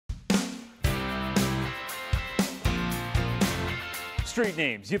Street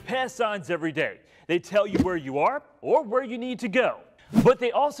names. You pass signs every day. They tell you where you are or where you need to go. But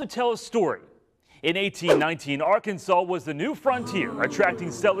they also tell a story. In 1819, Arkansas was the new frontier,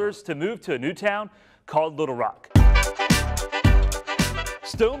 attracting settlers to move to a new town called Little Rock.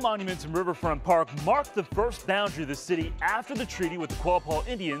 Stone monuments in Riverfront Park marked the first boundary of the city after the treaty with the Quapaw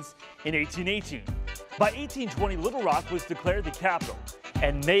Indians in 1818. By 1820, Little Rock was declared the capital,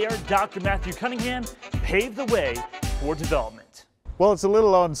 and Mayor Dr. Matthew Cunningham paved the way for development. Well, it's a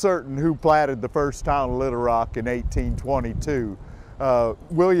little uncertain who platted the first town of Little Rock in 1822.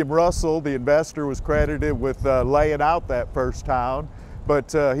 William Russell, the investor, was credited with laying out that first town,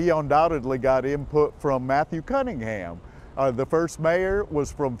 but he undoubtedly got input from Matthew Cunningham. The first mayor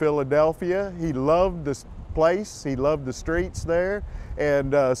was from Philadelphia. He loved this place, he loved the streets there,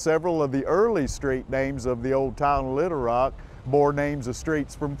 and several of the early street names of the old town of Little Rock bore names of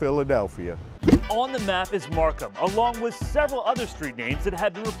streets from Philadelphia. On the map is Markham, along with several other street names that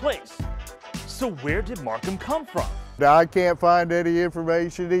had been replaced. So where did Markham come from? Now, I can't find any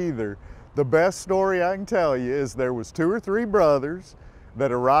information either. The best story I can tell you is there was 2 or 3 brothers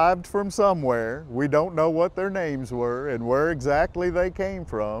that arrived from somewhere. We don't know what their names were and where exactly they came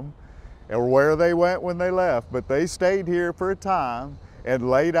from or where they went when they left, but they stayed here for a time and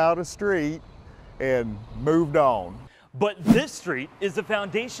laid out a street and moved on. But this street is the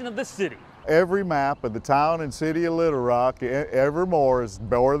foundation of the city. Every map of the town and city of Little Rock evermore has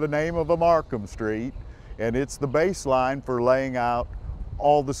bore the name of a Markham Street, and it's the baseline for laying out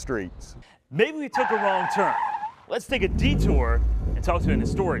all the streets. Maybe we took a wrong turn. Let's take a detour and talk to an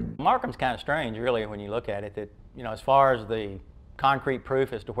historian. Markham's kind of strange, really, when you look at it, that, you know, as far as the concrete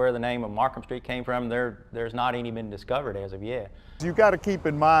proof as to where the name of Markham Street came from, there's not any been discovered as of yet. You've got to keep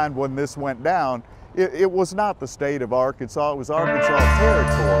in mind when this went down, it was not the state of Arkansas, it was Arkansas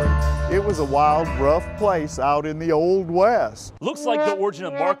territory. It was a wild, rough place out in the Old West. Looks like the origin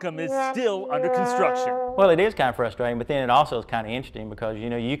of Markham is still under construction. Well, it is kind of frustrating, but then it also is kind of interesting because, you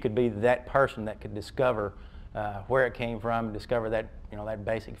know, you could be that person that could discover where it came from and discover that, you know, that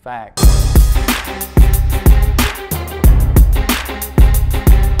basic fact.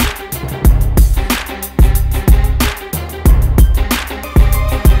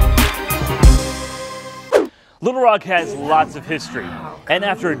 Little Rock has lots of history, and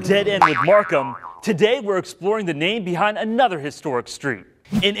after a dead end with Markham, today we're exploring the name behind another historic street.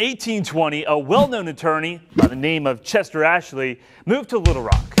 In 1820, a well-known attorney by the name of Chester Ashley moved to Little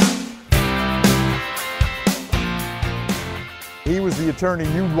Rock. He was the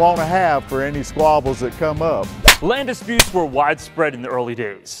attorney you'd want to have for any squabbles that come up. Land disputes were widespread in the early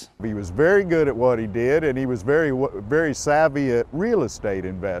days. He was very good at what he did, and he was very savvy at real estate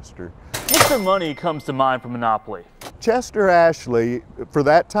investor. Mr. Money comes to mind for Monopoly. Chester Ashley, for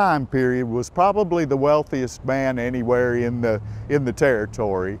that time period, was probably the wealthiest man anywhere in the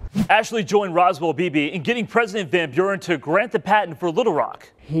territory. Ashley joined Roswell Beebe in getting President Van Buren to grant the patent for Little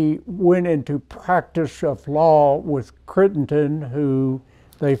Rock. He went into practice of law with Crittenden, who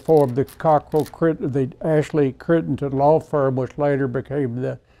they formed the Ashley Crittenden law firm, which later became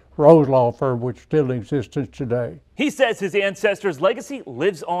the Rose law firm, which still exists today. He says his ancestors' legacy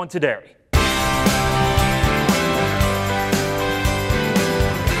lives on today.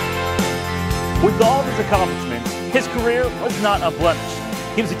 With all of his accomplishments, his career was not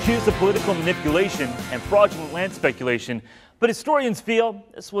unblemished. He was accused of political manipulation and fraudulent land speculation, but historians feel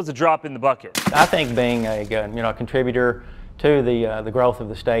this was a drop in the bucket. I think being a contributor to the growth of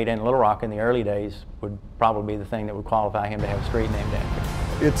the state and Little Rock in the early days would probably be the thing that would qualify him to have a street named after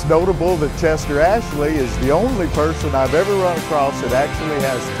him. It's notable that Chester Ashley is the only person I've ever run across that actually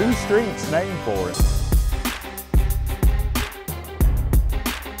has 2 streets named for him.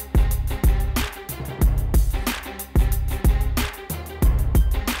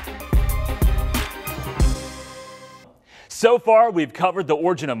 So far, we've covered the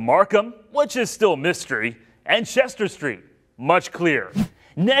origin of Markham, which is still a mystery, and Chester Street, much clearer.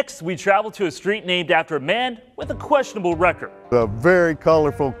 Next, we travel to a street named after a man with a questionable record. A very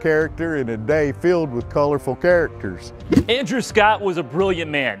colorful character in a day filled with colorful characters. Andrew Scott was a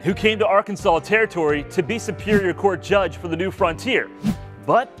brilliant man who came to Arkansas Territory to be Superior Court judge for the new frontier.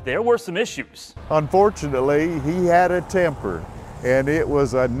 But there were some issues. Unfortunately, he had a temper, and it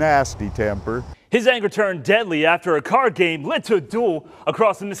was a nasty temper. His anger turned deadly after a card game led to a duel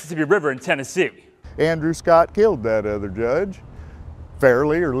across the Mississippi River in Tennessee. Andrew Scott killed that other judge,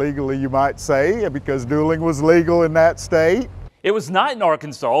 fairly or legally you might say, because dueling was legal in that state. It was not in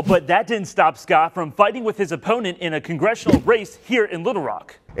Arkansas, but that didn't stop Scott from fighting with his opponent in a congressional race here in Little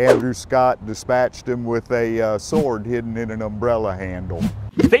Rock. Andrew Scott dispatched him with a sword hidden in an umbrella handle.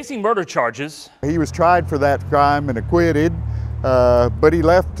 Facing murder charges, he was tried for that crime and acquitted, But he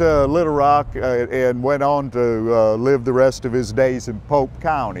left Little Rock and went on to live the rest of his days in Pope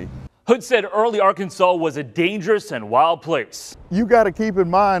County. Hood said early Arkansas was a dangerous and wild place. You got to keep in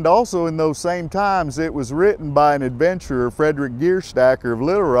mind also in those same times it was written by an adventurer, Frederick Gearstacker of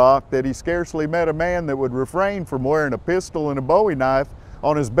Little Rock, that he scarcely met a man that would refrain from wearing a pistol and a Bowie knife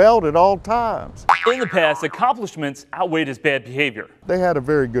on his belt at all times. In the past, accomplishments outweighed his bad behavior. They had a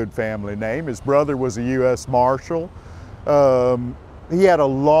very good family name. His brother was a U.S. Marshal. He had a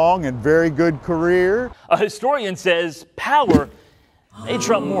long and very good career. A historian says power may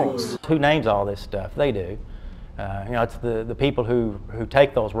trump morals. Who names all this stuff? They do. You know, it's the people who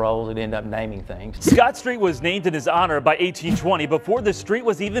take those roles that end up naming things. Scott Street was named in his honor by 1820 before the street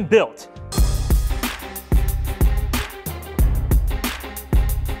was even built.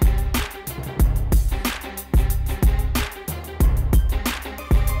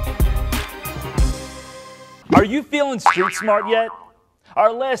 Are you feeling street smart yet?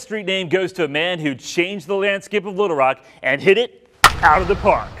 Our last street name goes to a man who changed the landscape of Little Rock and hit it out of the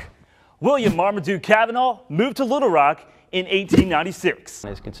park. William Marmaduke Kavanaugh moved to Little Rock in 1896.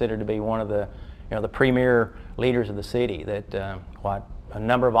 It's considered to be one of the, the premier leaders of the city. That what a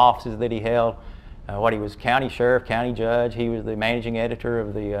number of offices that he held. He was county sheriff, county judge. He was the managing editor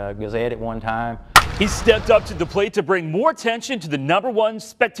of the Gazette at one time. He stepped up to the plate to bring more attention to the #1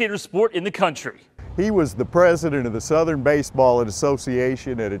 spectator sport in the country. He was the president of the Southern Baseball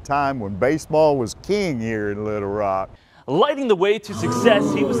Association at a time when baseball was king here in Little Rock. Lighting the way to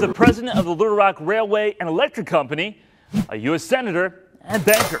success, he was the president of the Little Rock Railway and Electric Company, a U.S. senator and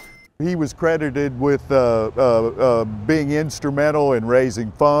banker. He was credited with being instrumental in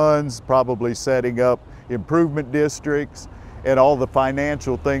raising funds, probably setting up improvement districts, and all the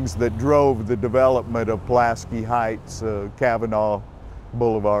financial things that drove the development of Pulaski Heights, Kavanaugh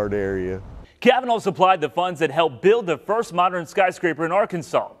Boulevard area. Kavanaugh supplied the funds that helped build the first modern skyscraper in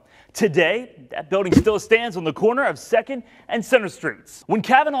Arkansas. Today, that building still stands on the corner of 2nd and Center Streets. When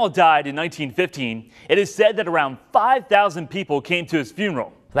Kavanaugh died in 1915, it is said that around 5,000 people came to his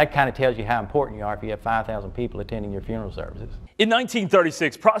funeral. That kind of tells you how important you are if you have 5,000 people attending your funeral services. In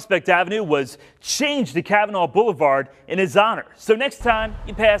 1936, Prospect Avenue was changed to Kavanaugh Boulevard in his honor. So next time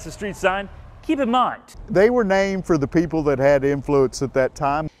you pass a street sign, keep in mind. They were named for the people that had influence at that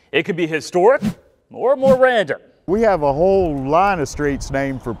time. It could be historic or more random. We have a whole line of streets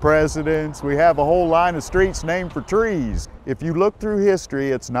named for presidents. We have a whole line of streets named for trees. If you look through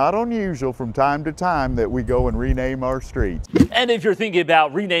history, it's not unusual from time to time that we go and rename our streets. And if you're thinking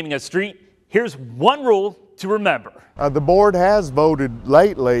about renaming a street, here's one rule to remember. The board has voted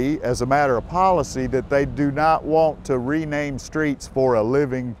lately, as a matter of policy, that they do not want to rename streets for a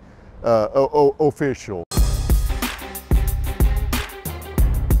living official.